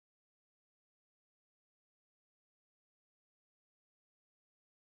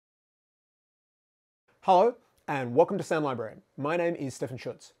Hello and welcome to Sound Library. My name is Stefan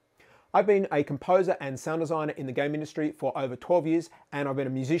Schutz. I've been a composer and sound designer in the game industry for over 12 years and I've been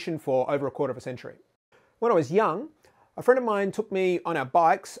a musician for over a quarter of a century. When I was young, a friend of mine took me on our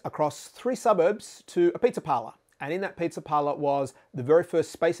bikes across 3 suburbs to a pizza parlour, and in that pizza parlour was the very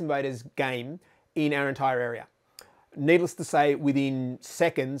first Space Invaders game in our entire area. Needless to say, within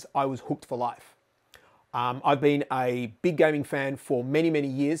seconds I was hooked for life. I've been a big gaming fan for many, many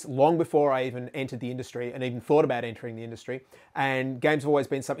years, long before I even entered the industry and even thought about entering the industry. And games have always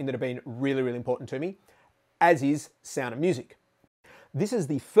been something that have been really, really important to me, as is sound and music. This is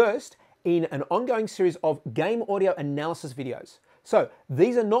the first in an ongoing series of game audio analysis videos. So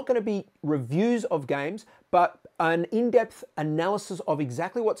these are not going to be reviews of games, but an in-depth analysis of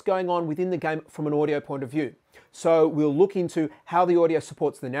exactly what's going on within the game from an audio point of view. So we'll look into how the audio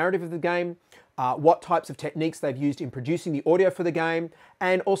supports the narrative of the game, what types of techniques they've used in producing the audio for the game,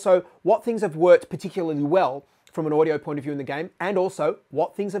 and also what things have worked particularly well from an audio point of view in the game, and also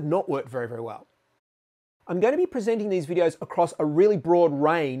what things have not worked very, very well. I'm going to be presenting these videos across a really broad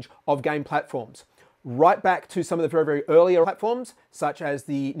range of game platforms, right back to some of the very, very earlier platforms, such as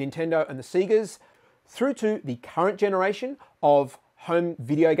the Nintendo and the Segas, through to the current generation of home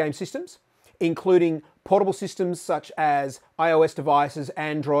video game systems, including portable systems such as iOS devices,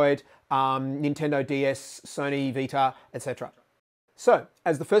 Android, Nintendo DS, Sony Vita, etc. So,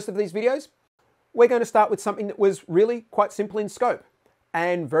 as the first of these videos, we're going to start with something that was really quite simple in scope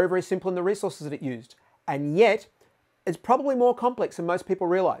and very, very simple in the resources that it used. And yet, it's probably more complex than most people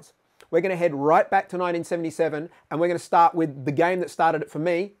realize. We're going to head right back to 1977 and we're going to start with the game that started it for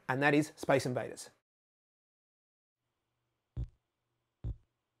me, and that is Space Invaders.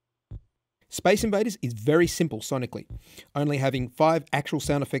 Space Invaders is very simple sonically, only having 5 actual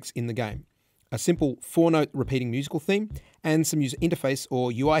sound effects in the game, a simple 4-note repeating musical theme, and some user interface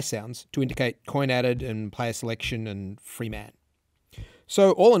or UI sounds to indicate coin added and player selection and free man.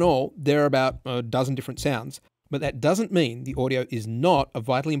 So all in all, there are about a dozen different sounds, but that doesn't mean the audio is not a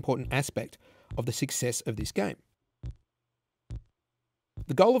vitally important aspect of the success of this game.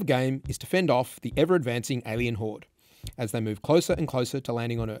 The goal of the game is to fend off the ever-advancing alien horde as they move closer and closer to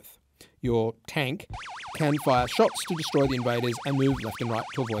landing on Earth. Your tank can fire shots to destroy the invaders and move left and right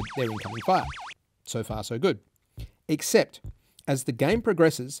to avoid their incoming fire. So far, so good. Except, as the game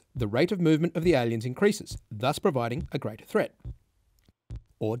progresses, the rate of movement of the aliens increases, thus providing a greater threat.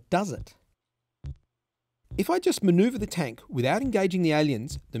 Or does it? If I just maneuver the tank without engaging the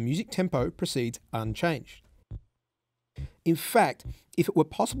aliens, the music tempo proceeds unchanged. In fact, if it were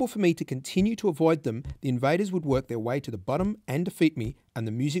possible for me to continue to avoid them, the invaders would work their way to the bottom and defeat me, and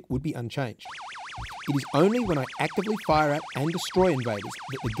the music would be unchanged. It is only when I actively fire at and destroy invaders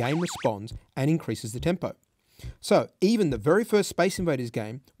that the game responds and increases the tempo. So, even the very first Space Invaders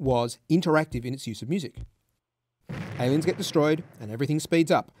game was interactive in its use of music. Aliens get destroyed and everything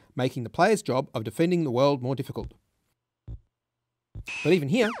speeds up, making the player's job of defending the world more difficult. But even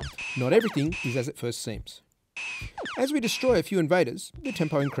here, not everything is as it first seems. As we destroy a few invaders, the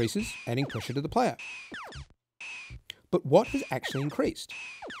tempo increases, adding pressure to the player. But what has actually increased?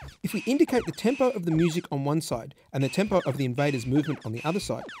 If we indicate the tempo of the music on one side and the tempo of the invaders' movement on the other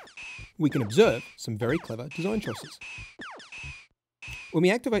side, we can observe some very clever design choices. When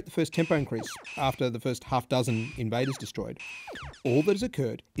we activate the first tempo increase after the first half dozen invaders destroyed, all that has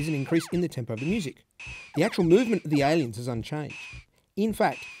occurred is an increase in the tempo of the music. The actual movement of the aliens is unchanged. In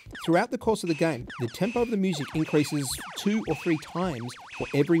fact, throughout the course of the game, the tempo of the music increases 2 or 3 times for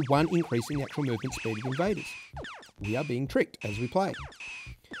every 1 increase in the actual movement speed of invaders. We are being tricked as we play.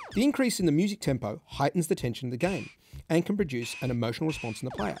 The increase in the music tempo heightens the tension of the game and can produce an emotional response in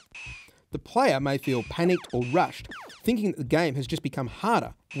the player. The player may feel panicked or rushed, thinking that the game has just become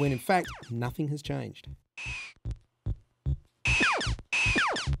harder, when in fact nothing has changed.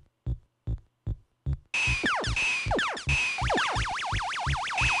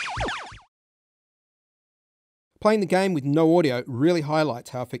 Playing the game with no audio really highlights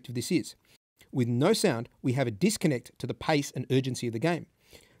how effective this is. With no sound, we have a disconnect to the pace and urgency of the game.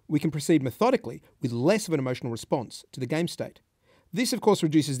 We can proceed methodically with less of an emotional response to the game state. This, of course,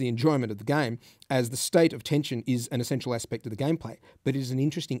 reduces the enjoyment of the game, as the state of tension is an essential aspect of the gameplay, but it is an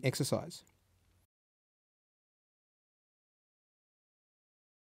interesting exercise.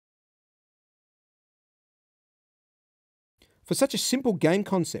 For such a simple game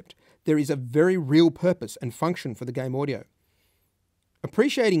concept, there is a very real purpose and function for the game audio.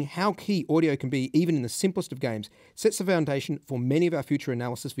 Appreciating how key audio can be even in the simplest of games sets the foundation for many of our future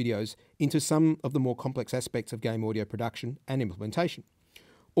analysis videos into some of the more complex aspects of game audio production and implementation.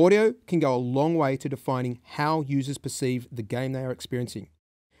 Audio can go a long way to defining how users perceive the game they are experiencing,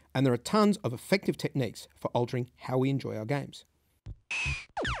 and there are tons of effective techniques for altering how we enjoy our games.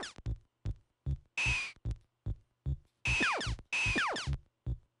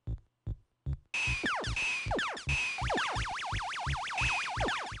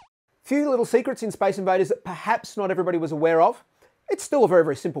 Few little secrets in Space Invaders that perhaps not everybody was aware of. It's still a very,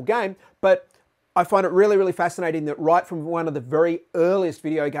 very simple game, but I find it really, really fascinating that right from one of the very earliest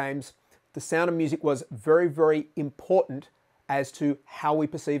video games, the sound of music was very, very important as to how we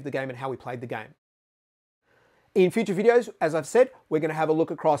perceived the game and how we played the game. In future videos, as I've said, we're going to have a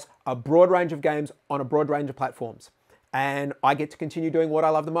look across a broad range of games on a broad range of platforms. And I get to continue doing what I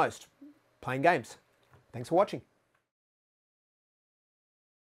love the most, playing games. Thanks for watching.